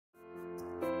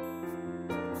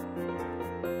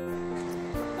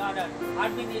order.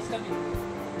 Admin is coming.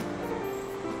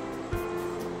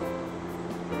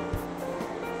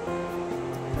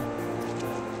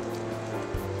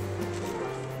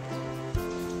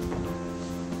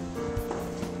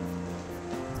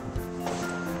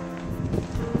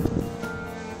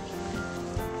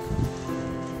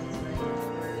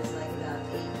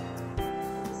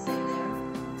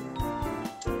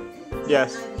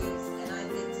 Yes. And I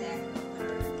did tech for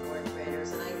fourth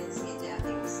graders, and I did see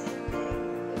adapting the same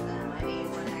thing with them. I mean,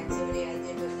 one activity I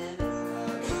did with them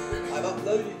is... I've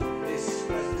uploaded this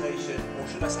presentation, or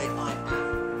should I say I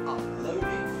am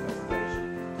uploading the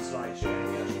presentation to SlideShare.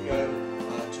 You actually go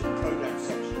to the program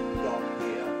section down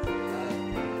here.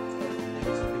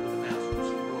 Maybe something with a mouse or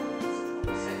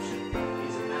something. Section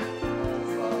is a map of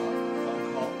Hong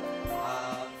Kong.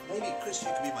 Maybe Chris,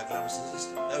 you could be my glamorous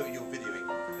assistant. No, you're videoing.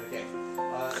 Okay.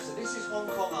 So this is Hong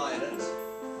Kong Island,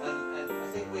 and I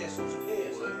think we're sort of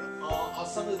here are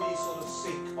some of these sort of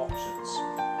sync options.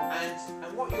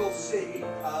 And what you'll see,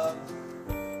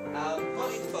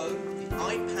 iPhone, the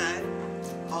iPad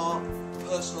are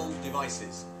personal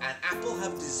devices, and Apple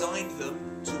have designed them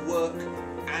to work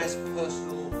as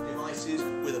personal devices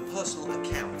with a personal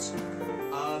account.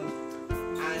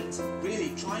 And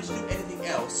really, trying to do anything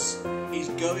else is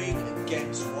going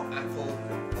against what Apple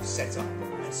have set up.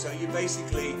 And so you're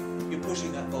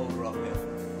pushing that boulder uphill,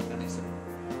 and it's a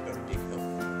very big hill.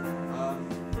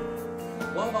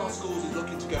 One of our schools is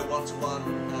looking to go one-to-one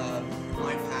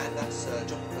iPad. That's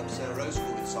John Club Sarah Rose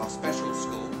School. It's our special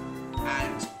school,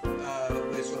 and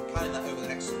we're sort of planning that over the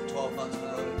next 12 months to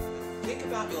roll it. Think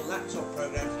about your laptop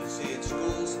programs you see in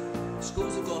schools.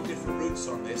 Schools have gone different routes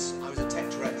on this. I was a tech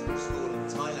director in a school in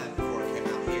Thailand before I came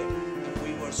out here, and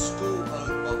we were a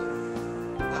school-owned model.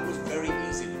 That was very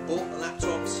easy. We bought the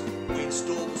laptops, we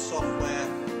installed the software,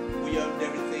 we owned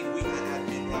everything, we had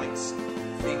admin rights,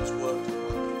 things worked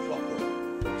like clockwork.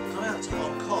 Come out to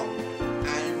Hong Kong,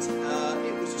 and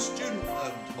it was a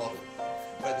student-owned model,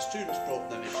 where the students brought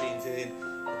their machines in,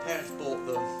 the parents bought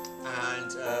them,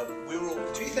 and we were all...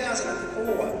 In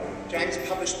 2004, James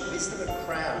published The Wisdom of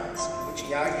Crowds, in which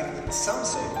he argued that some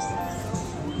students...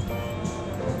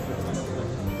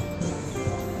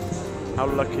 How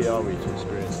lucky are we to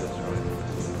experience this, right?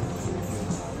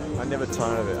 I never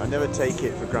tire of it. I never take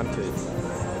it for granted. If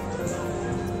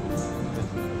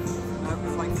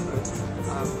I could,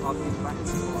 I'll be back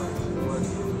tomorrow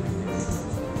working.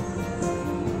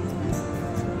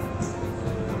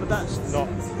 But that's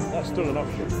still an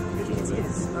option. It is.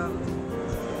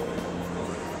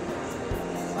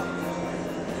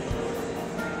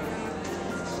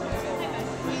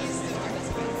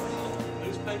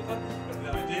 Newspaper, got the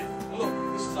idea. Look,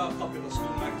 this is our popular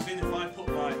school magazine. If I put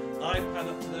my iPad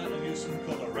up to there and use something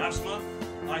called a Rasma,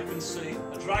 I can see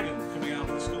a dragon coming out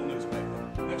of the school